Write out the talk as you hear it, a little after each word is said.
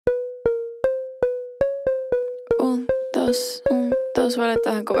Dos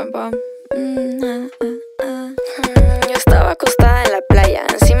boletas de Copenhague. Yo estaba acostada en la playa,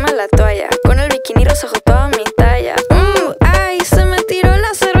 encima de la toalla, con el bikini rosa ajustado a mi talla. Ay, se me tiró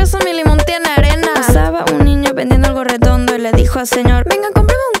la cerveza, mi limón tiene arena. Pasaba un niño vendiendo algo redondo y le dijo al señor: venga,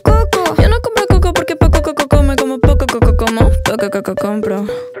 cómprame un coco. Yo no compro coco porque poco coco come, como poco coco como, poco coco compro.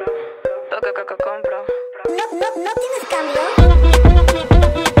 Poco coco compro. ¿No tienes cambio?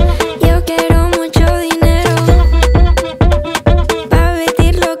 Yo quiero mucho dinero pa'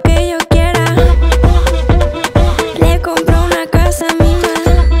 vestir lo que yo quiera. Le compro una casa a mi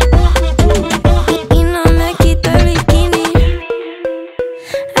mamá y no me quito el bikini.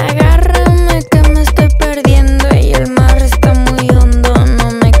 Agárrame que me estoy perdiendo y el mar está muy hondo,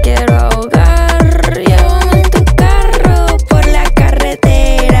 no me quiero ahogar. Llévame en tu carro por la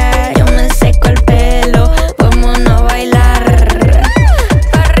carretera, yo me seco el pelo, vámonos a bailar.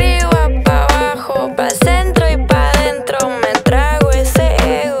 Pa' arriba, pa' abajo, pa' centro y pa' adentro, me trago ese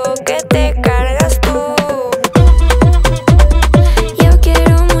ego que te cargas tú. Yo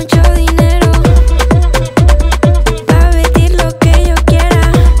quiero mucho dinero pa' vestir lo que yo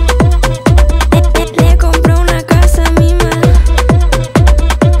quiera. Le compro una casa a mi mamá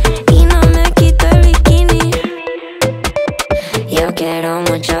y no me quito el bikini. Yo quiero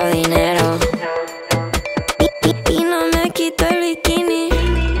mucho dinero y no me quito el bikini.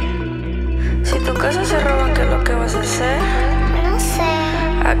 Si tu casa se roban, ¿qué es lo que vas a hacer? No sé.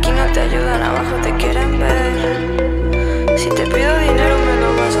 Aquí no te ayudan, abajo te quieren ver. Si te pido dinero, ¿me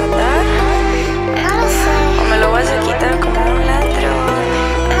lo vas a dar? No lo sé. ¿O me lo vas a quitar como